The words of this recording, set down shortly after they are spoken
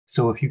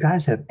So if you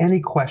guys have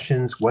any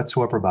questions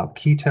whatsoever about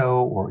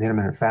keto or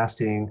intermittent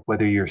fasting,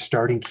 whether you're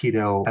starting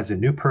keto as a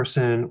new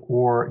person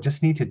or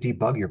just need to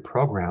debug your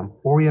program,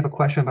 or you have a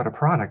question about a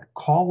product,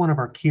 call one of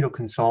our keto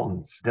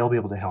consultants. They'll be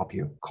able to help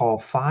you. Call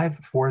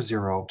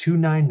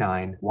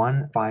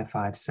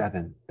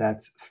 540-299-1557.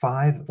 That's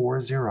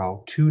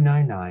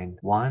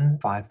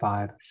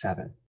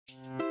 540-299-1557.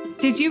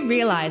 Did you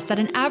realize that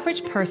an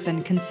average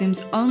person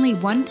consumes only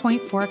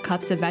 1.4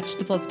 cups of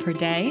vegetables per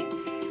day?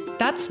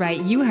 That's right,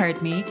 you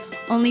heard me.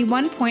 Only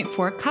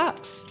 1.4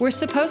 cups. We're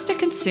supposed to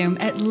consume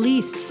at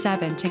least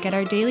 7 to get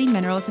our daily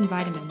minerals and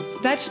vitamins.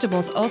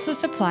 Vegetables also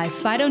supply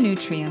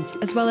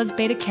phytonutrients as well as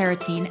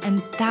beta-carotene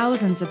and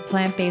thousands of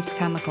plant-based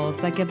chemicals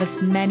that give us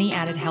many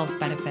added health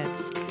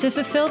benefits. To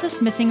fulfill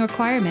this missing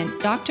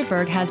requirement, Dr.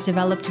 Berg has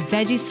developed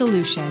Veggie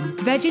Solution.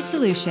 Veggie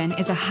Solution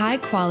is a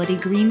high-quality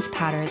greens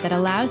powder that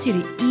allows you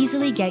to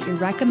easily get your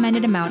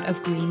recommended amount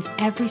of greens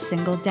every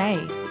single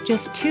day.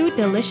 Just 2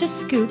 delicious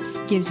scoops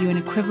gives you an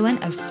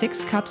equivalent of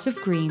 6 cups of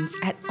greens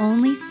at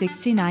only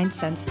 69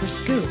 cents per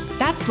scoop.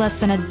 That's less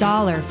than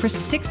 $1 for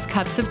 6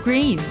 cups of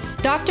greens.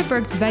 Dr.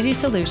 Berg's Veggie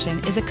Solution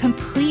is a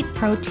complete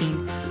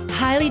protein,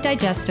 highly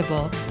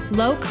digestible,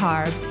 low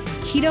carb,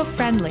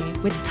 keto-friendly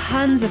with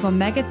tons of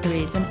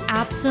omega-3s and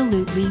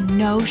absolutely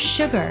no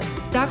sugar.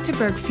 Dr.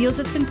 Berg feels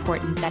it's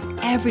important that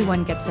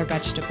everyone gets their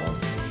vegetables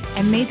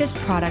and made this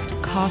product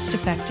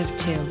cost-effective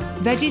too.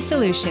 Veggie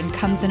Solution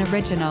comes in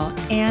original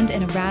and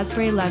in a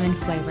raspberry lemon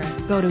flavor.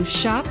 Go to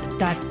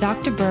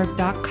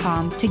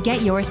shop.drberg.com to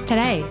get yours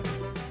today.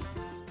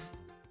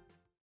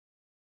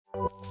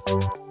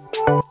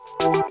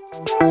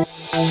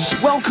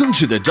 Welcome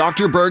to the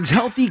Dr. Berg's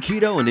Healthy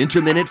Keto and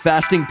Intermittent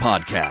Fasting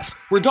Podcast,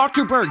 where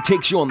Dr. Berg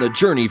takes you on the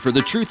journey for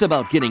the truth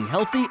about getting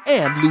healthy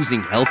and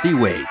losing healthy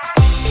weight.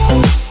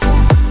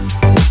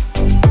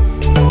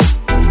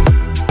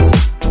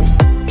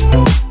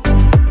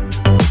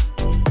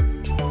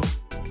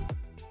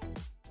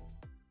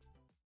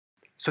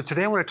 So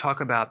today I want to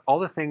talk about all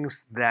the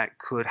things that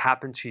could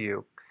happen to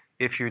you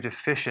if you're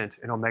deficient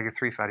in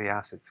omega-3 fatty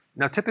acids.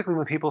 Now, typically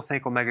when people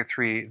think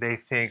omega-3, they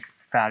think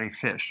fatty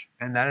fish,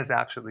 and that is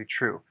absolutely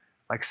true.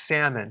 Like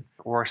salmon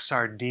or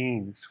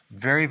sardines,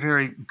 very,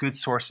 very good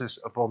sources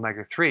of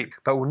omega-3.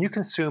 But when you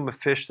consume a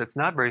fish that's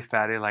not very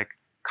fatty, like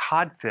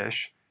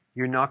codfish,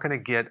 you're not going to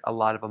get a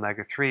lot of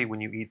omega-3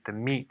 when you eat the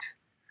meat.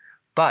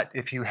 But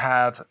if you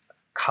have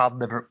cod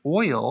liver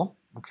oil,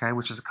 okay,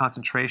 which is a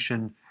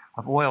concentration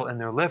of oil in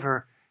their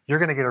liver, you're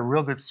going to get a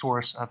real good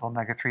source of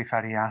omega-3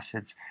 fatty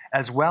acids,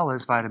 as well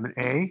as vitamin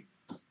A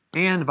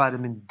and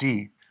vitamin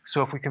D.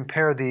 So if we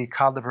compare the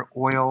cod liver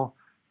oil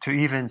to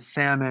even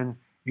salmon,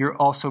 you're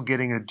also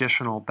getting an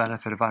additional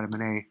benefit of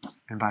vitamin A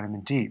and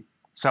vitamin D.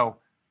 So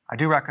I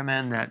do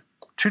recommend that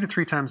 2 to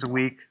 3 times a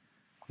week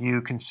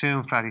you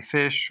consume fatty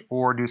fish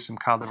or do some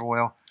cod liver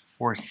oil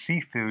or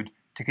seafood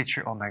to get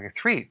your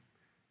omega-3.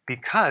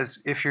 Because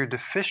if you're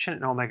deficient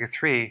in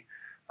omega-3,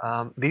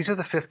 these are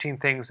the 15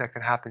 things that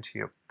can happen to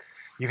you.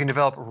 You can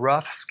develop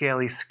rough,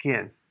 scaly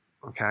skin,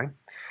 okay?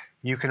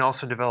 You can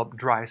also develop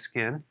dry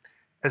skin,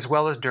 as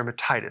well as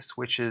dermatitis,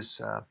 which is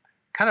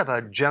kind of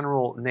a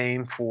general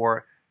name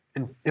for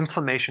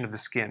inflammation of the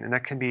skin. And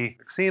that can be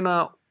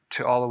eczema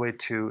to all the way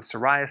to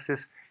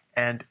psoriasis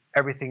and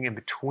everything in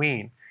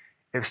between.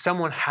 If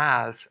someone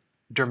has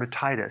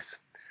dermatitis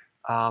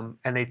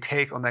and they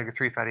take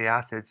omega-3 fatty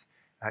acids,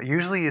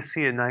 usually you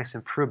see a nice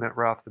improvement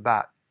right off the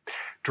bat.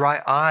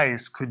 Dry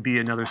eyes could be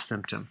another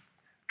symptom.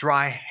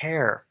 Dry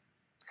hair,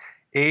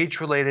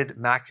 age-related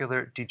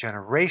macular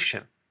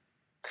degeneration,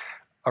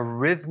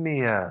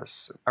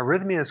 arrhythmias.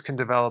 Arrhythmias can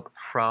develop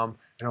from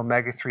an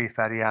omega-3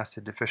 fatty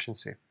acid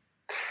deficiency.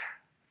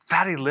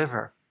 Fatty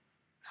liver.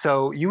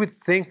 So you would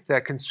think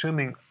that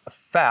consuming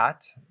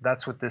fat,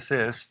 that's what this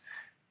is,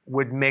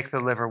 would make the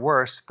liver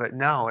worse, but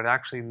no, it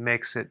actually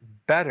makes it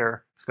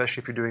better,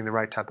 especially if you're doing the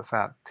right type of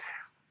fat.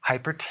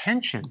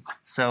 Hypertension.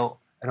 So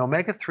an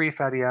omega-3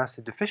 fatty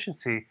acid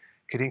deficiency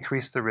could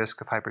increase the risk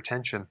of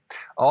hypertension.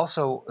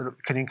 Also,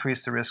 it can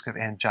increase the risk of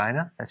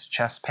angina, that's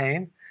chest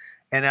pain,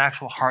 and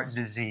actual heart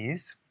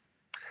disease.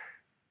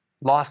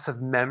 Loss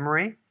of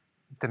memory,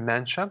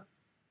 dementia.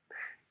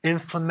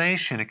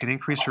 Inflammation, it can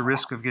increase your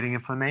risk of getting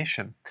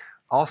inflammation.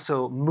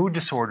 Also, mood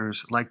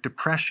disorders like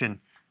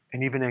depression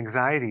and even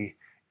anxiety,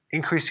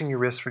 increasing your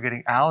risk for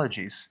getting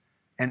allergies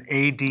and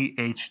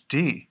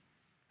ADHD.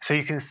 So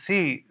you can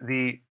see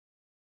the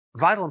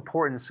vital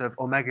importance of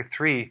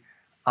omega-3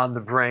 on the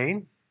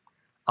brain,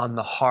 on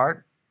the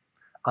heart,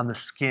 on the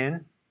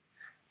skin,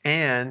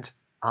 and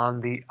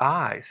on the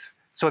eyes.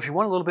 So if you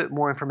want a little bit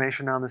more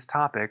information on this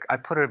topic, I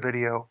put a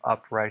video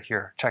up right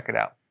here. Check it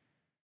out.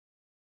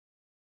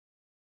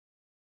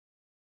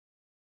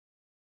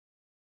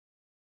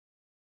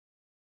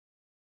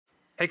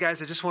 Hey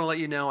guys, I just want to let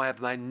you know I have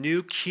my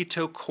new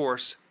keto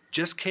course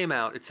just came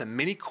out. It's a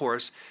mini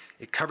course.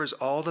 It covers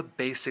all the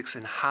basics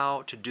and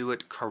how to do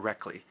it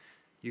correctly.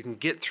 You can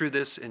get through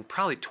this in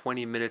probably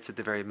 20 minutes at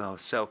the very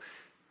most. So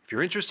if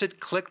you're interested,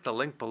 click the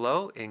link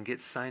below and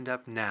get signed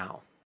up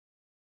now.